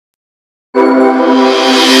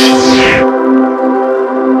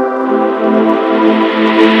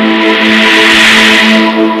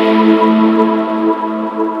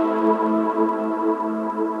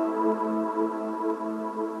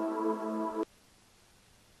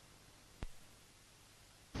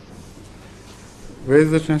Where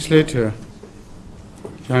is the translator?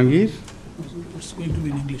 Jahangir? It's going to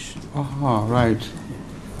be in English. Aha, right.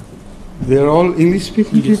 They are all English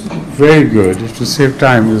speaking people? Very good. To save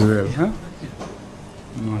time as well, huh?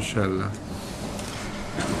 MashaAllah.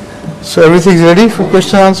 So everything is ready for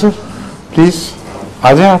question answer? Please.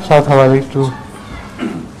 आ जाएं आप साथ हमारे to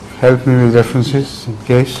help me with references in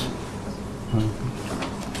case.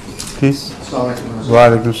 Please. Wa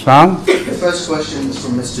alaikum salam. The first question is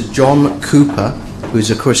from Mr. John Cooper, who is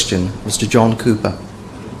a Christian. Mr. John Cooper.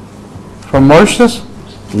 From Mauritius?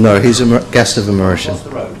 No, he's a guest of Mauritius. Across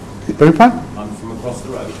the road. Very fine. I'm from across the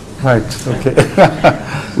road. Right, okay.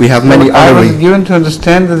 We have many I was honorary... given to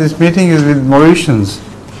understand that this meeting is with Mauritians.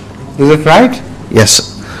 Is that right?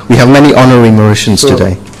 Yes, we have many honorary Mauritians So-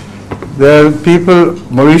 today. There are people,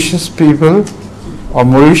 Mauritius people, or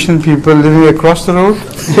Mauritian people living across the road?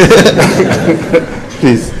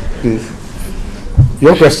 Please, please.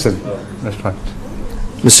 Your question. That's right.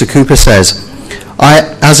 Mr. Cooper says,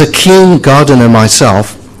 as a keen gardener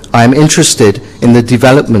myself, I am interested in the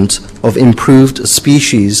development of improved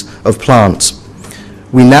species of plants.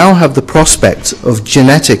 We now have the prospect of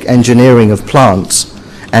genetic engineering of plants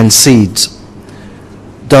and seeds.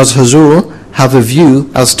 Does Hazur have a view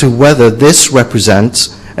as to whether this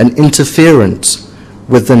represents an interference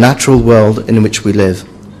with the natural world in which we live?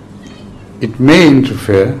 It may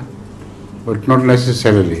interfere, but not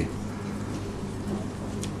necessarily.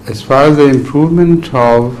 As far as the improvement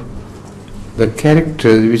of the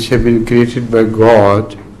characters which have been created by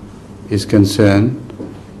God is concerned,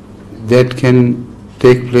 that can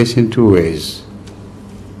take place in two ways.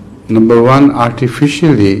 Number one,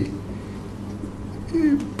 artificially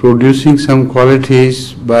producing some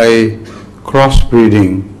qualities by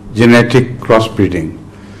crossbreeding, genetic crossbreeding,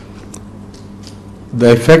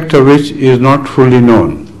 the effect of which is not fully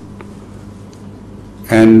known.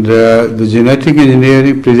 And the genetic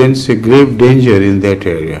engineering presents a grave danger in that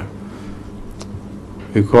area,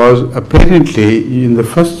 because apparently in the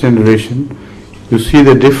first generation you see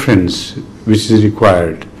the difference which is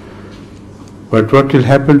required, but what will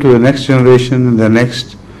happen to the next generation and the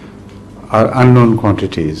next are unknown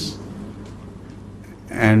quantities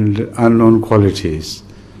and unknown qualities.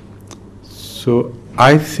 So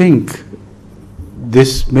I think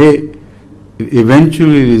this may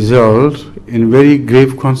eventually result in very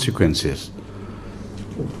grave consequences.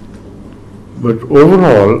 But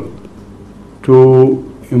overall,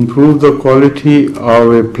 to improve the quality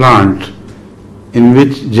of a plant in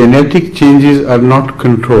which genetic changes are not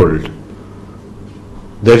controlled,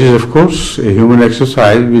 that is of course a human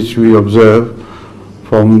exercise which we observe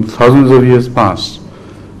from thousands of years past.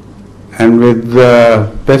 And with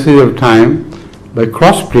the passage of time, by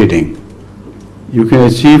crossbreeding, you can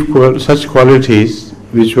achieve such qualities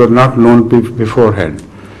which were not known beforehand.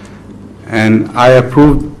 And I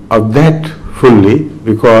approve of that fully,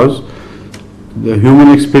 because the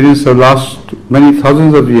human experience of last many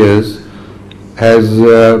thousands of years has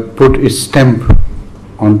put its stamp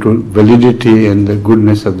onto validity and the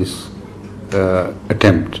goodness of this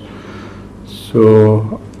attempt.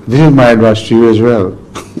 So this is my advice to you as well.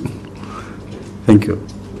 Thank you.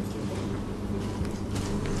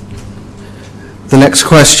 The next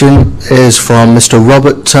question is from Mr.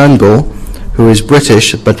 Robert Turnbull, who is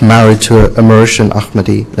British but married to a Mauritian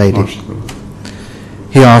Ahmadi lady.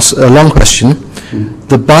 He asks a long question.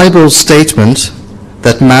 The Bible's statement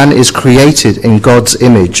that man is created in God's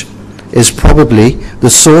image is probably the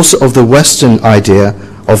source of the Western idea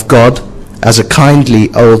of God as a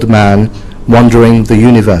kindly old man wandering the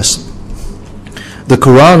universe. The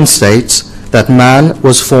Quran states that man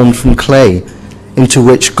was formed from clay, into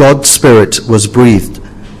which God's Spirit was breathed.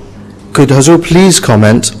 Could Hazur please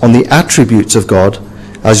comment on the attributes of God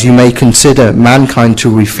as you may consider mankind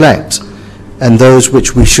to reflect, and those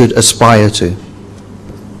which we should aspire to?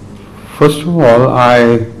 First of all,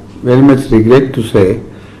 I very much regret to say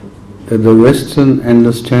that the Western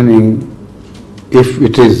understanding, if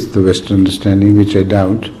it is the Western understanding, which I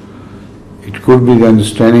doubt, it could be the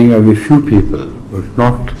understanding of a few people,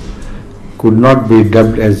 but could not be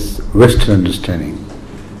dubbed as Western understanding.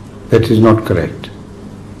 That is not correct.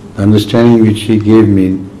 The understanding which he gave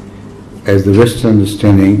me as the Western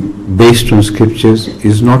understanding based on scriptures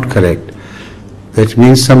is not correct. That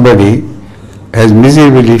means somebody has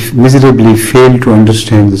miserably failed to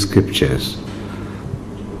understand the scriptures.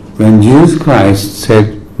 When Jesus Christ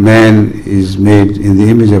said man is made in the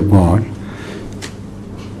image of God,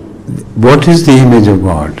 what is the image of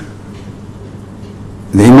God?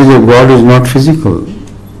 The image of God is not physical,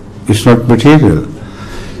 it's not material.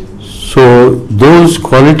 So those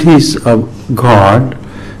qualities of God,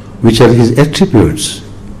 which are His attributes,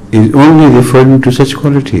 is only referring to such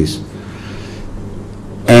qualities.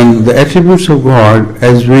 And the attributes of God,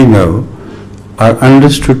 as we know, are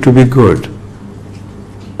understood to be good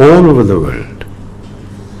all over the world.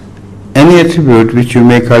 Any attribute which you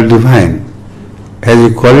may call divine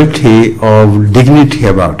has a quality of dignity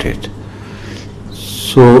about it.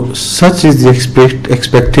 So such is the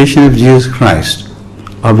expectation of Jesus Christ,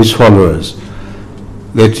 of his followers,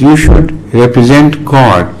 that you should represent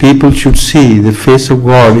God. People should see the face of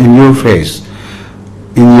God in your face,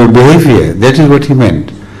 in your behavior. That is what he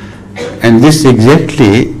meant. And this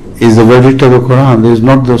exactly is the verdict of the Quran. There is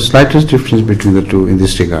not the slightest difference between the two in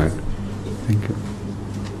this regard. Thank you.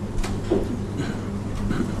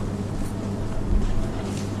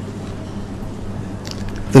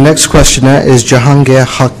 The next questioner is Jahangir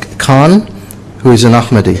Haq Khan, who is an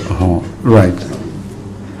Ahmadi. Oh, right.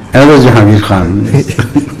 Another Jahangir Khan.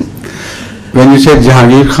 When you said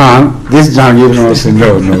Jahangir Khan, this Jahangir Khan said,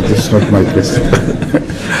 no, this is not my question.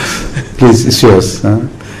 Please, it's yours. Huh?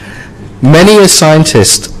 Many a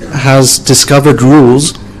scientist has discovered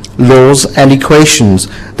rules, laws, and equations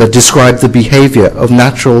that describe the behavior of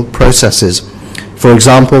natural processes. For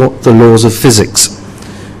example, the laws of physics.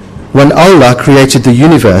 When Allah created the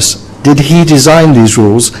universe, did he design these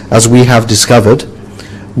rules as we have discovered?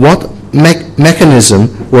 What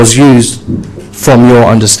mechanism was used from your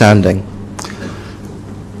understanding?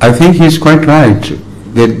 I think he's quite right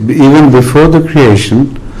that even before the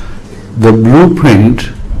creation, the blueprint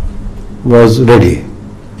was ready.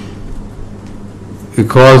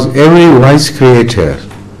 Because every wise creator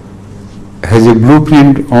has a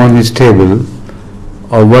blueprint on his table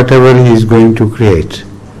of whatever he is going to create.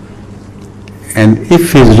 And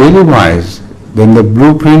if he is really wise, then the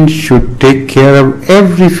blueprint should take care of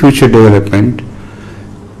every future development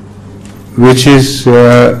which has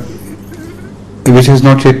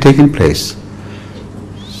not yet taken place.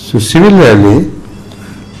 So similarly,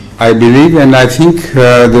 I believe, and I think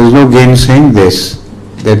there is no gainsaying this,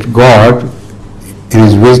 that God, in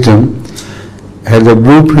his wisdom, has a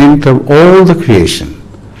blueprint of all the creation.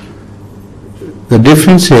 The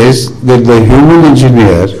difference is that the human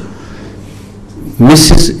engineer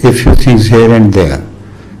misses a few things here and there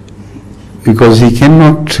because he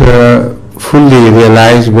cannot fully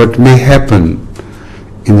realize what may happen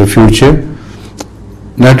in the future,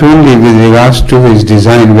 not only with regards to his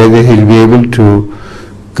design, whether he will be able to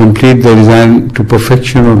complete the design to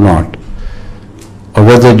perfection or not, or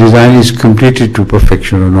whether design is completed to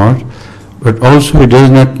perfection or not, but also he does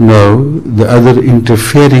not know the other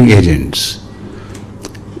interfering agents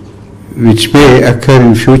which may occur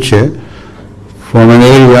in future from an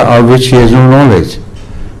area of which he has no knowledge.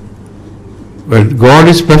 But God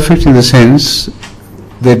is perfect in the sense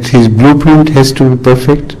that his blueprint has to be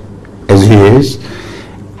perfect as he is,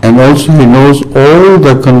 and also he knows all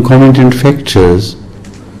the concomitant factors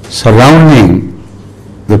surrounding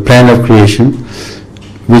the plan of creation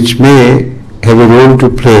which may have a role to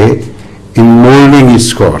play in molding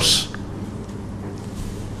its course.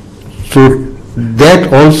 So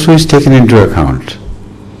that also is taken into account.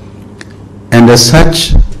 And as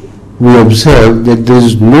such, we observe that there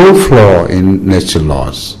is no flaw in natural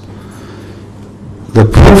laws. The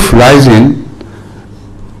proof lies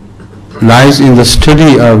in the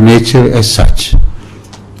study of nature as such.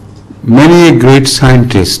 Many a great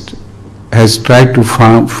scientist has tried to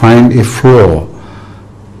find a flaw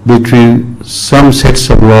between some sets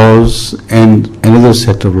of laws and another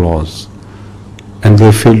set of laws, and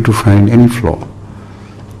they failed to find any flaw.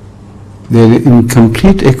 They are in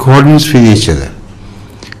complete accordance with each other.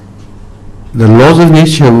 The laws of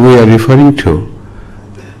nature we are referring to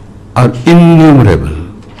are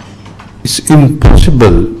innumerable. It's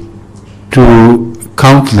impossible to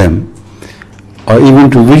count them or even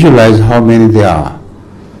to visualize how many there are.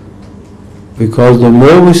 Because the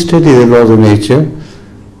more we study the laws of nature,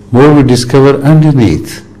 more we discover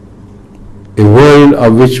underneath a world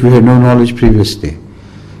of which we had no knowledge previously.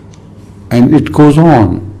 And it goes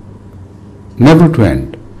on, never to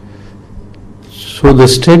end. So the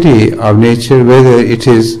study of nature, whether it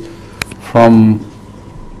is from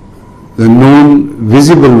the known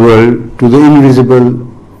visible world to the invisible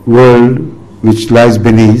world which lies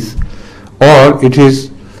beneath, or it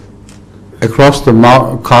is across the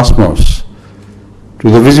cosmos to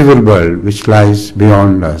the visible world which lies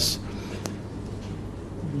beyond us,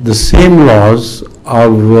 the same laws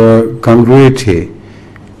of congruity